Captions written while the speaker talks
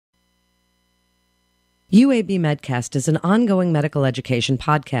UAB MedCast is an ongoing medical education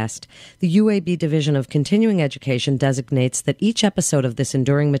podcast. The UAB Division of Continuing Education designates that each episode of this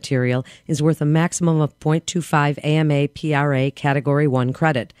enduring material is worth a maximum of 0.25 AMA PRA Category 1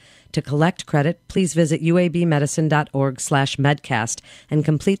 credit. To collect credit, please visit uabmedicine.org/medcast and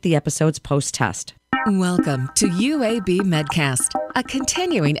complete the episode's post-test. Welcome to UAB MedCast, a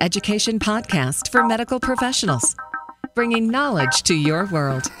continuing education podcast for medical professionals. Bringing knowledge to your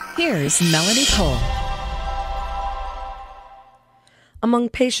world. Here's Melanie Cole. Among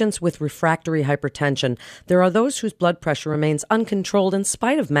patients with refractory hypertension, there are those whose blood pressure remains uncontrolled in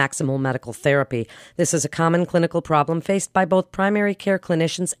spite of maximal medical therapy. This is a common clinical problem faced by both primary care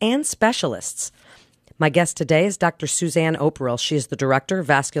clinicians and specialists. My guest today is Dr. Suzanne Oparil. She is the Director of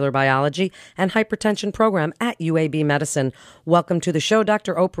Vascular Biology and Hypertension Program at UAB Medicine. Welcome to the show,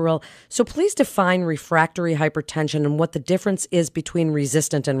 Dr. Oparil. So please define refractory hypertension and what the difference is between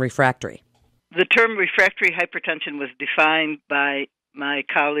resistant and refractory. The term refractory hypertension was defined by my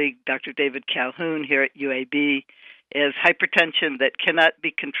colleague, Dr. David Calhoun, here at UAB, as hypertension that cannot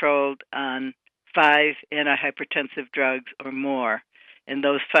be controlled on 5 antihypertensive drugs or more. And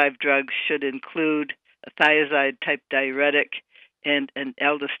those 5 drugs should include a thiazide-type diuretic and an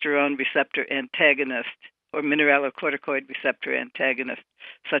aldosterone receptor antagonist or mineralocorticoid receptor antagonist,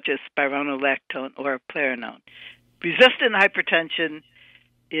 such as spironolactone or eplerenone. Resistant hypertension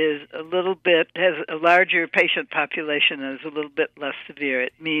has a larger patient population and is a little bit less severe.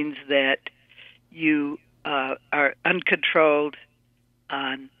 It means that you are uncontrolled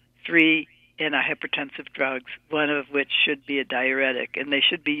on 3 antihypertensive drugs, one of which should be a diuretic, and they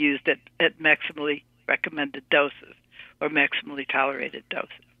should be used at maximally recommended doses or maximally tolerated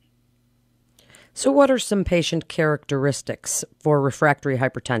doses. So what are some patient characteristics for refractory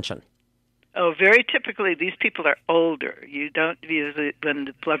hypertension? Oh, very typically, these people are older. You don't usually, when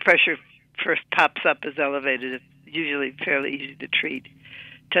the blood pressure first pops up as elevated, it's usually fairly easy to treat.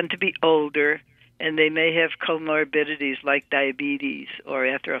 Tend to be older, and they may have comorbidities like diabetes or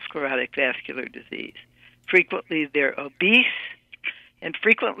atherosclerotic vascular disease. Frequently, they're obese, and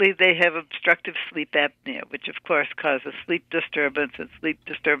frequently they have obstructive sleep apnea, which, of course, causes sleep disturbance, and sleep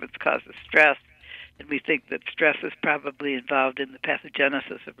disturbance causes stress. And we think that stress is probably involved in the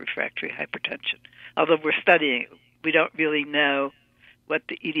pathogenesis of refractory hypertension. Although we're studying it, we don't really know what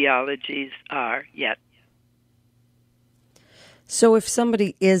the etiologies are yet. So if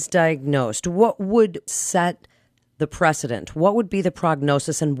somebody is diagnosed, what would set the precedent? What would be the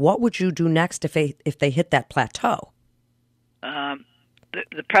prognosis, and what would you do next if they hit that plateau?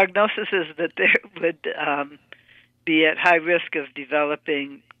 The prognosis is that they would be at high risk of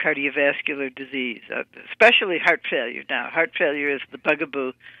developing cardiovascular disease, especially heart failure. Now, heart failure is the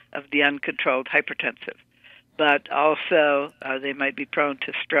bugaboo of the uncontrolled hypertensive, but also they might be prone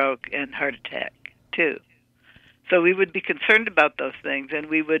to stroke and heart attack, too. So we would be concerned about those things, and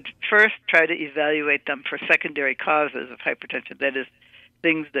we would first try to evaluate them for secondary causes of hypertension, that is,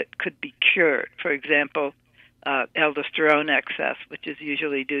 things that could be cured. For example, aldosterone excess, which is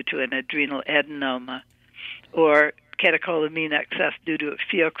usually due to an adrenal adenoma, or catecholamine excess due to a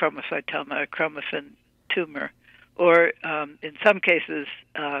pheochromocytoma, a chromatin tumor, or in some cases,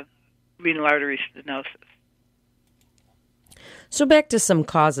 renal artery stenosis. So back to some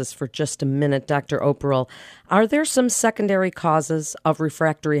causes for just a minute, Dr. Oparil. Are there some secondary causes of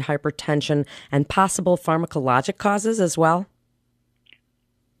refractory hypertension and possible pharmacologic causes as well?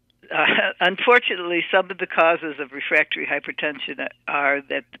 Unfortunately, some of the causes of refractory hypertension are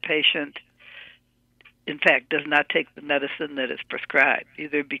that the patient, in fact, does not take the medicine that is prescribed,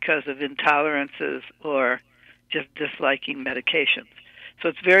 either because of intolerances or just disliking medications. So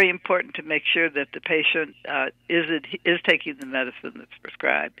it's very important to make sure that the patient is taking the medicine that's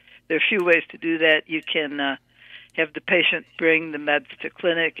prescribed. There are a few ways to do that. You can have the patient bring the meds to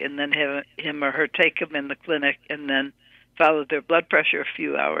clinic and then have him or her take them in the clinic and then follow their blood pressure a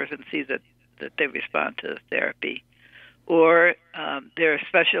few hours and see that they respond to the therapy. Or there are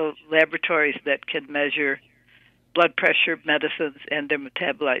special laboratories that can measure blood pressure, medicines, and their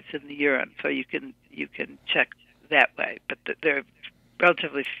metabolites in the urine. So you can check that way. But there are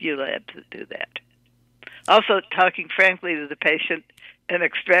relatively few labs that do that. Also, talking frankly to the patient and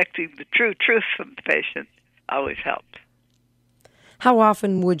extracting the true truth from the patient always helps. How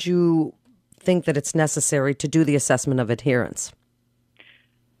often would you think that it's necessary to do the assessment of adherence?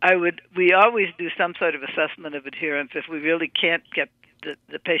 We always do some sort of assessment of adherence if we really can't get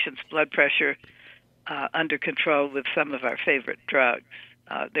the patient's blood pressure under control with some of our favorite drugs.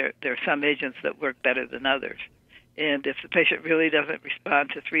 There are some agents that work better than others. And if the patient really doesn't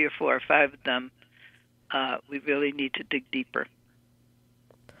respond to 3 or 4 or 5 of them, we really need to dig deeper.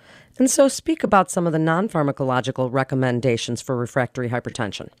 And so speak about some of the non-pharmacological recommendations for refractory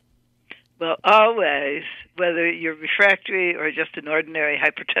hypertension. Well, always, whether you're refractory or just an ordinary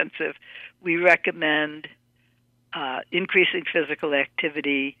hypertensive, we recommend increasing physical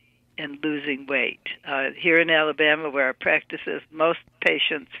activity and losing weight. Here in Alabama, where our practice is, most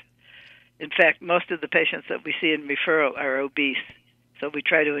patients, in fact, most of the patients that we see in referral are obese. So we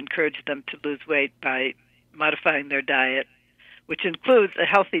try to encourage them to lose weight by modifying their diet, which includes a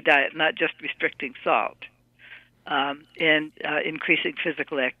healthy diet, not just restricting salt, and increasing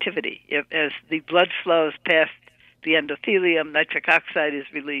physical activity. As the blood flows past the endothelium, nitric oxide is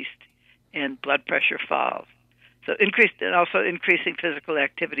released and blood pressure falls. So increasing physical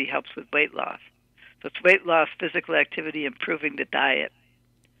activity helps with weight loss. So it's weight loss, physical activity, improving the diet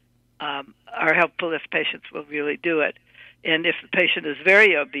are helpful if patients will really do it. And if the patient is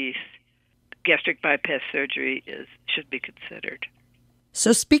very obese, gastric bypass surgery should be considered.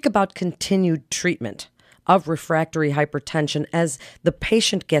 So speak about continued treatment of refractory hypertension as the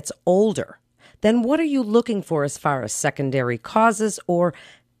patient gets older. Then what are you looking for as far as secondary causes or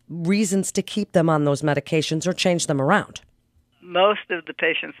reasons to keep them on those medications or change them around? Most of the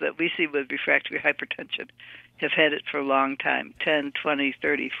patients that we see with refractory hypertension have had it for a long time, 10, 20,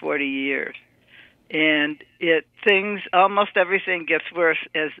 30, 40 years. And almost everything gets worse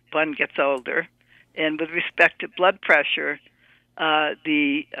as one gets older. And with respect to blood pressure,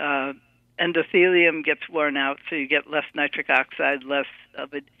 the endothelium gets worn out, so you get less nitric oxide, less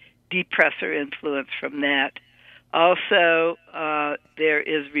of a depressor influence from that. Also, there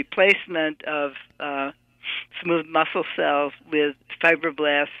is replacement of smooth muscle cells with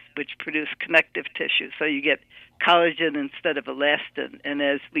fibroblasts, which produce connective tissue. So you get collagen instead of elastin. And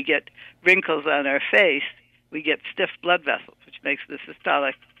as we get wrinkles on our face, we get stiff blood vessels, which makes the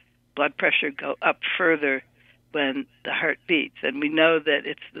systolic blood pressure go up further when the heart beats. And we know that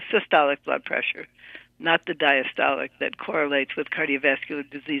it's the systolic blood pressure, not the diastolic, that correlates with cardiovascular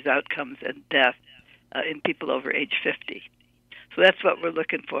disease outcomes and death in people over age 50. So that's what we're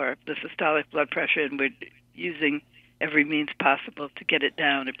looking for, the systolic blood pressure, and we're using every means possible to get it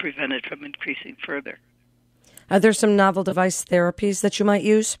down and prevent it from increasing further. Are there some novel device therapies that you might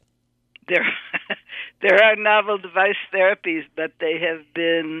use? There are novel device therapies, but they have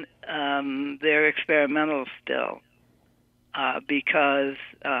been, they're experimental still because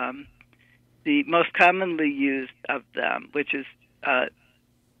the most commonly used of them, which is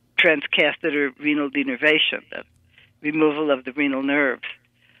transcatheter renal denervation, the removal of the renal nerves,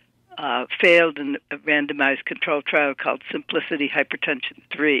 failed in a randomized controlled trial called Simplicity Hypertension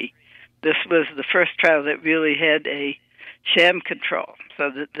 3. This was the first trial that really had a sham control, so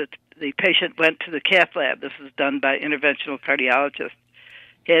that the patient went to the cath lab. This was done by interventional cardiologists,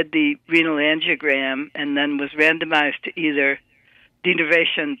 had the renal angiogram, and then was randomized to either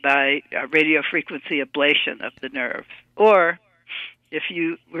denervation by radiofrequency ablation of the nerves, or if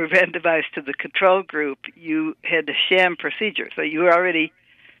you were randomized to the control group, you had a sham procedure. So you were already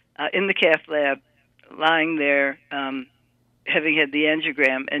in the cath lab, lying there, having had the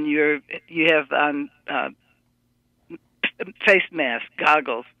angiogram, and you have on face mask,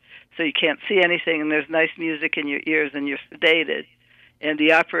 goggles, so you can't see anything, and there's nice music in your ears, and you're sedated. And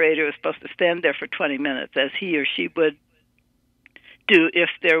the operator is supposed to stand there for 20 minutes, as he or she would do if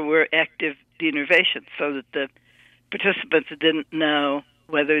there were active denervation, so that the participants didn't know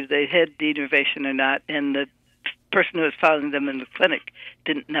whether they had denervation or not, and the person who was following them in the clinic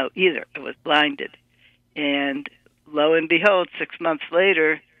didn't know either. It was blinded. And lo and behold, 6 months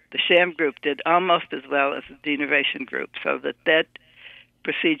later, the sham group did almost as well as the denervation group, so that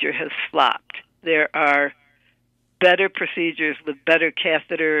procedure has flopped. There are better procedures with better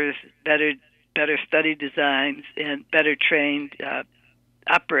catheters, better study designs, and better trained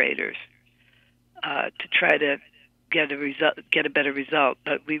operators to try to get a better result,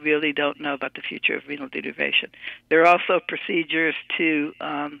 but we really don't know about the future of renal denervation. There are also procedures to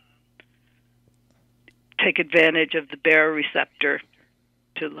take advantage of the baroreceptor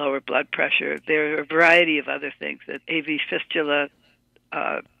to lower blood pressure. There are a variety of other things, an AV fistula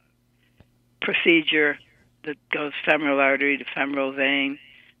procedure that goes femoral artery to femoral vein.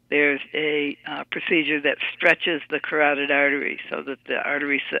 There's a procedure that stretches the carotid artery so that the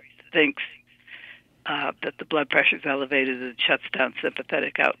artery thinks that the blood pressure is elevated and shuts down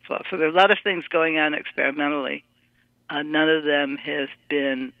sympathetic outflow. So there are a lot of things going on experimentally. None of them has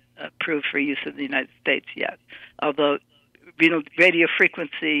been approved for use in the United States yet, although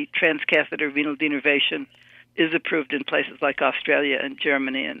radiofrequency transcatheter renal denervation is approved in places like Australia and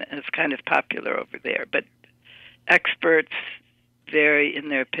Germany, and it's kind of popular over there. But experts vary in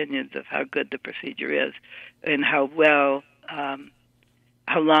their opinions of how good the procedure is and how well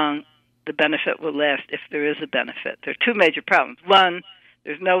how long the benefit will last, if there is a benefit. There are two major problems. One,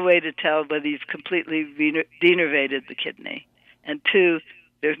 there's no way to tell whether you've completely denervated the kidney. And two,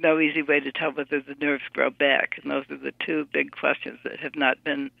 there's no easy way to tell whether the nerves grow back. And those are the two big questions that have not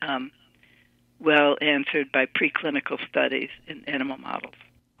been well answered by preclinical studies in animal models.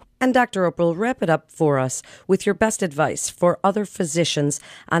 And Dr. Oparil, wrap it up for us with your best advice for other physicians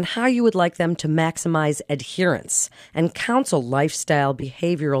on how you would like them to maximize adherence and counsel lifestyle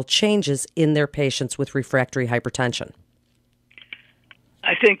behavioral changes in their patients with refractory hypertension.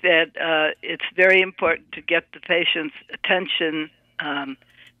 I think that it's very important to get the patient's attention,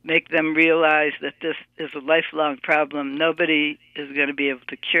 make them realize that this is a lifelong problem. Nobody is going to be able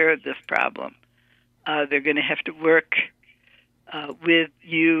to cure this problem. They're going to have to work with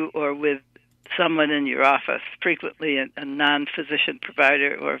you or with someone in your office. Frequently, a non-physician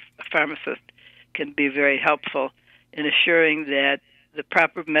provider or a pharmacist can be very helpful in assuring that the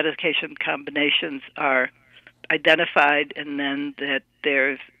proper medication combinations are identified, and then that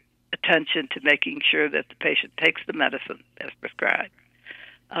there's attention to making sure that the patient takes the medicine as prescribed.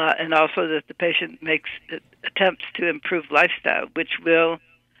 And also that the patient makes attempts to improve lifestyle, which will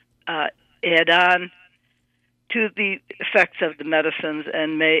add on to the effects of the medicines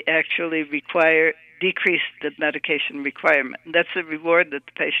and may actually decrease the medication requirement. And that's the reward that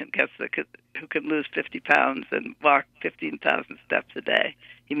the patient gets who can lose 50 pounds and walk 15,000 steps a day.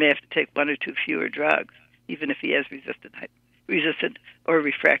 He may have to take one or two fewer drugs, even if he has resistant or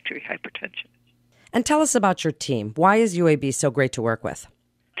refractory hypertension. And tell us about your team. Why is UAB so great to work with?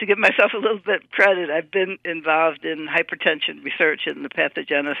 To give myself a little bit of credit, I've been involved in hypertension research and the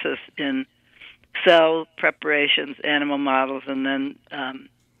pathogenesis in cell preparations, animal models, and then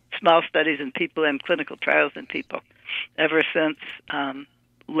small studies in people and clinical trials in people ever since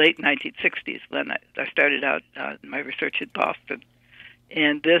late 1960s when I started out my research in Boston.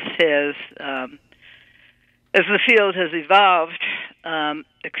 And this has, as the field has evolved,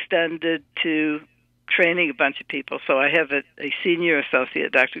 extended to training a bunch of people. So I have a senior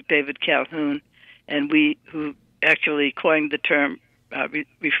associate, Dr. David Calhoun, and who actually coined the term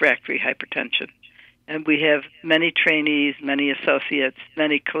refractory hypertension. And we have many trainees, many associates,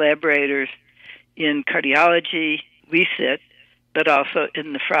 many collaborators in cardiology. We sit, but also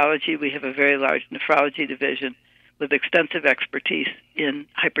in nephrology. We have a very large nephrology division with extensive expertise in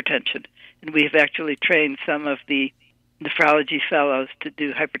hypertension. And we have actually trained some of the nephrology fellows to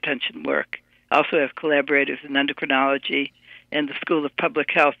do hypertension work. Also have collaborators in endocrinology and the School of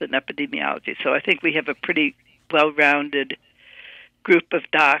Public Health and Epidemiology. So I think we have a pretty well-rounded group of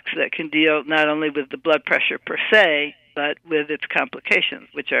docs that can deal not only with the blood pressure per se, but with its complications,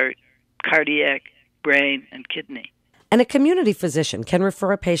 which are cardiac, brain, and kidney. And a community physician can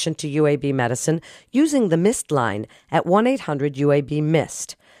refer a patient to UAB Medicine using the MIST line at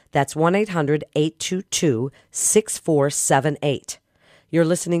 1-800-UAB-MIST. That's 1-800-822-6478. You're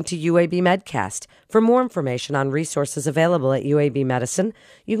listening to UAB MedCast. For more information on resources available at UAB Medicine,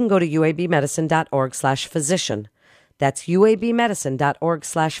 you can go to uabmedicine.org/physician. That's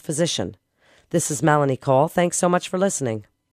uabmedicine.org/physician. This is Melanie Cole. Thanks so much for listening.